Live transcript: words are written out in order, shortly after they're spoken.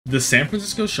The San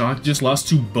Francisco Shock just lost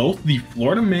to both the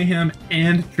Florida Mayhem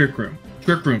and Trick Room.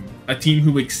 Trick Room, a team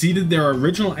who exceeded their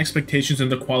original expectations in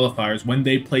the qualifiers when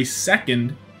they placed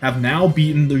second, have now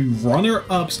beaten the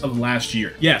runner-ups of last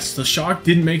year. Yes, the Shock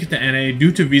didn't make it to NA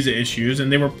due to visa issues,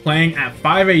 and they were playing at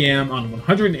 5 AM on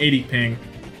 180 ping,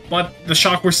 but the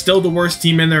Shock were still the worst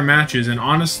team in their matches, and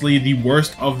honestly, the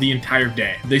worst of the entire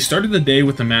day. They started the day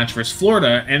with a match versus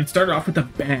Florida, and started off with a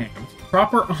bang.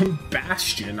 Proper on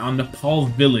Bastion on Nepal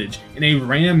Village in a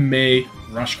Ram May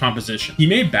rush composition. He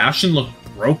made Bastion look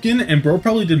broken, and bro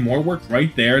probably did more work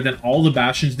right there than all the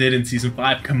Bastions did in Season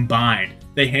 5 combined.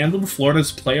 They handled Florida's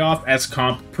playoff S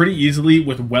comp pretty easily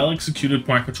with well-executed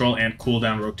point control and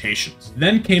cooldown rotations.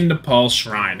 Then came Nepal's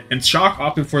Shrine, and Shock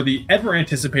opted for the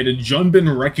ever-anticipated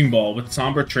Junbin Wrecking Ball with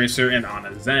Sombra Tracer and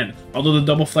Ana Zen, although the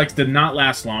double flex did not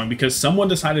last long because someone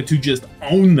decided to just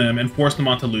own them and force them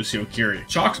onto Lucio Curie.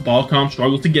 Shock's ball comp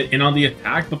struggled to get in on the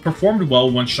attack, but performed well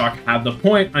once Shock had the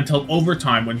point until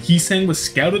overtime when Heesang was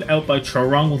scouted out by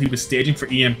Chorong while he was staging for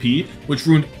EMP, which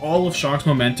ruined all of Shock's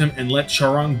momentum and let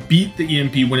Chorong beat the EMP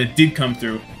when it did come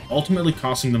through, ultimately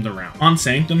costing them the round. On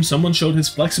Sanctum, someone showed his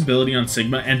flexibility on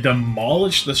Sigma and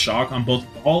demolished the Shock on both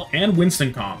Ball and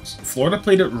Winston comps. Florida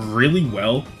played it really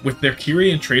well, with their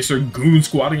Kyrie and Tracer goon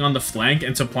squatting on the flank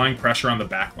and supplying pressure on the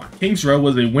backline. King's Row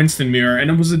was a Winston mirror, and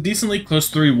it was a decently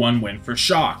close 3-1 win for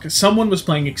Shock. Someone was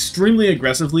playing extremely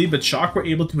aggressively, but Shock were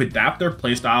able to adapt their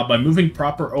playstyle by moving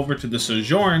proper over to the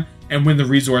Sojourn and win the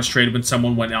resource trade when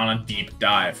someone went on a deep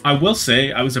dive. I will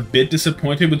say I was a bit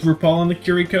disappointed with RuPaul on the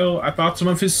Kiriko. I thought some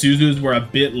of his Suzus were a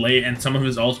bit late and some of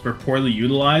his ults were poorly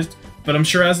utilized, but I'm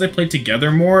sure as they play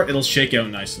together more, it'll shake out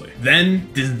nicely.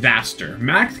 Then, disaster.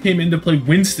 Max came in to play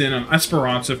Winston on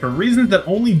Esperanza for reasons that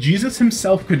only Jesus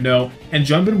himself could know, and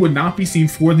Junbin would not be seen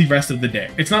for the rest of the day.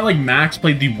 It's not like Max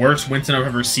played the worst Winston I've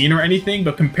ever seen or anything,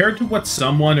 but compared to what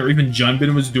someone or even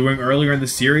Junbin was doing earlier in the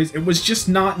series, it was just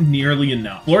not nearly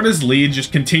enough. Florida's lead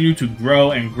just continued to grow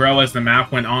and grow as the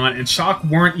map went on, and Shock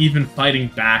weren't even fighting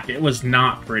back. It was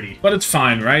not pretty. But it's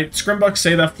fine, right? Scrimbucks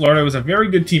say that Florida was a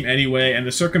very good team anyway, and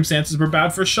the circumstances were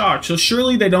bad for Shock, so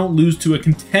surely they don't lose to a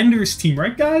Contenders team,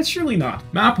 right guys? Surely not.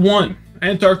 Map 1.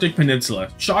 Antarctic Peninsula.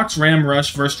 Shock's Ram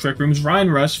Rush versus Trick Room's Rhine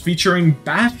Rush featuring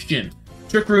Bastion.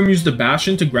 Trick Room used the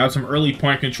Bastion to grab some early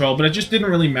point control, but it just didn't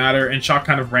really matter, and Shock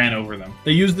kind of ran over them.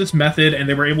 They used this method, and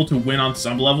they were able to win on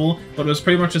some level, but it was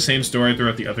pretty much the same story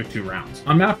throughout the other 2 rounds.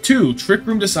 On map 2, Trick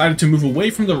Room decided to move away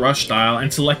from the rush style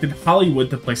and selected Hollywood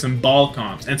to play some ball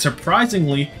comps, and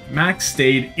surprisingly, Max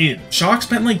stayed in. Shock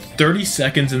spent like 30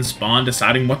 seconds in spawn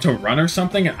deciding what to run or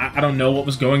something, and I don't know what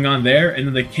was going on there, and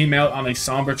then they came out on a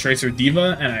Sombra Tracer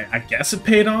Diva, and I guess it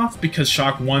paid off because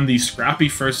Shock won the scrappy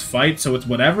first fight, so it's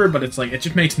whatever, but it's like, it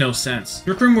just makes no sense.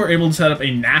 Trick Room were able to set up a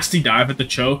nasty dive at the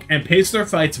choke and pace their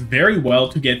fights very well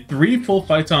to get 3 full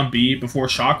fights on B before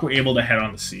Shock were able to head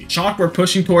on the C. Shock were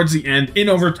pushing towards the end in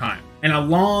overtime, and a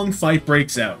long fight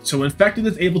breaks out, so Infected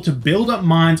is able to build up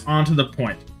mines onto the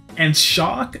point, and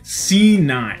Shock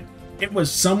C9. It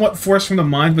was somewhat forced from the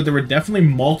mines, but there were definitely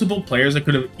multiple players that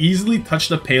could have easily touched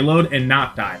the payload and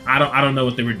not died. I don't know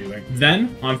what they were doing.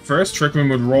 Then, on first, Trick Room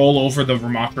would roll over the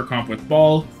Ramattra comp with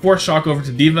Ball, force Shock over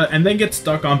to Diva, and then get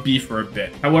stuck on B for a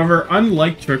bit. However,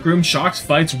 unlike Trick Room, Shock's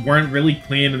fights weren't really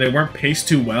clean and they weren't paced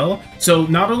too well, so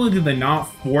not only did they not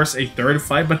force a third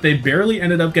fight, but they barely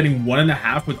ended up getting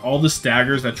 1.5 with all the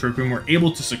staggers that Trick Room were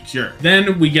able to secure.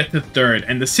 Then we get to third,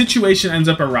 and the situation ends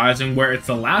up arising where it's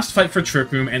the last fight for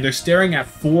Trick Room and they're staring at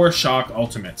 4 Shock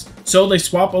ultimates. So they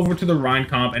swap over to the Rhine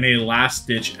comp in a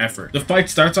last-ditch effort. The fight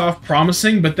starts off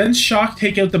promising, but then Shock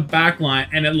take out the backline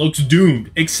and it looks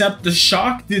doomed. Except the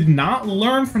Shock did not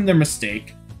learn from their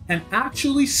mistake and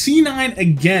actually C9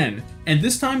 again, and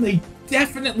this time they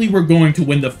definitely were going to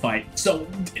win the fight. So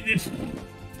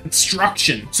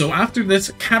destruction. So after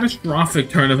this catastrophic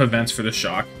turn of events for the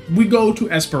Shock, we go to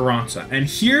Esperanza, and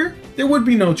here there would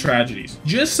be no tragedies,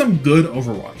 just some good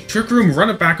Overwatch. Trick Room run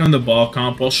it back on the ball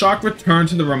comp while Shock returned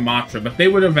to the Ramattra, but they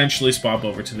would eventually swap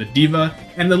over to the Diva,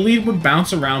 and the lead would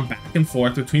bounce around back and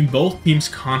forth between both teams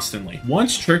constantly.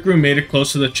 Once Trick Room made it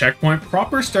close to the checkpoint,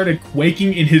 Proper started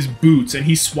quaking in his boots and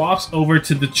he swaps over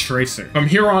to the Tracer. From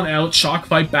here on out, Shock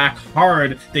fight back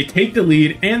hard, they take the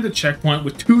lead and the checkpoint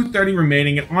with 2:30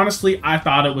 remaining, and honestly, I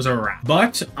thought it was a wrap.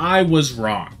 But I was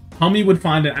wrong. Hummy would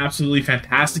find an absolutely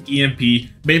fantastic EMP,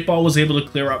 Baitball was able to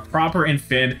clear up Proper and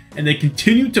Finn, and they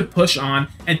continued to push on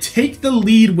and take the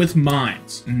lead with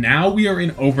mines. Now we are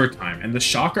in overtime, and the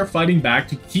Shock are fighting back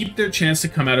to keep their chance to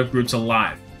come out of groups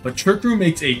alive. but Trick Room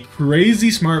makes a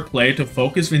crazy smart play to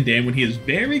focus Vindame when he is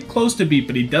very close to beat,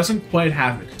 but he doesn't quite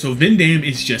have it. So Vindame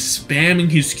is just spamming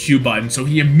his Q button, so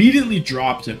he immediately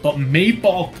drops it, but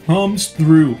Maypal comes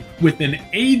through with an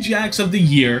Ajax of the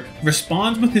year,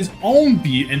 responds with his own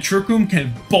beat, and Trick Room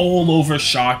can bowl over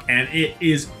Shock, and it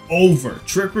is over.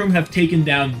 Trick Room have taken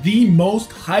down the most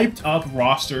hyped up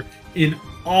roster in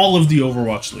all of the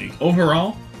Overwatch League.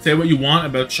 Overall, say what you want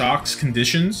about Shock's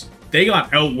conditions, they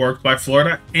got outworked by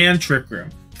Florida and Trick Room.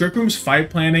 Trick Room's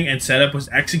fight planning and setup was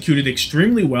executed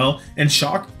extremely well, and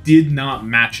Shock did not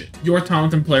match it. Your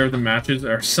Tommathan player of the matches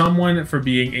are someone for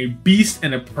being a beast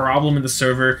and a problem in the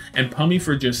server, and Pummy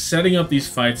for just setting up these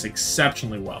fights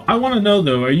exceptionally well. I want to know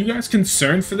though, are you guys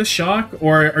concerned for the Shock,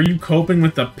 or are you coping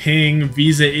with the ping,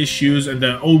 visa issues, and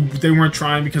the, oh, they weren't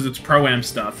trying because it's Pro-Am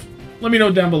stuff? Let me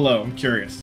know down below, I'm curious.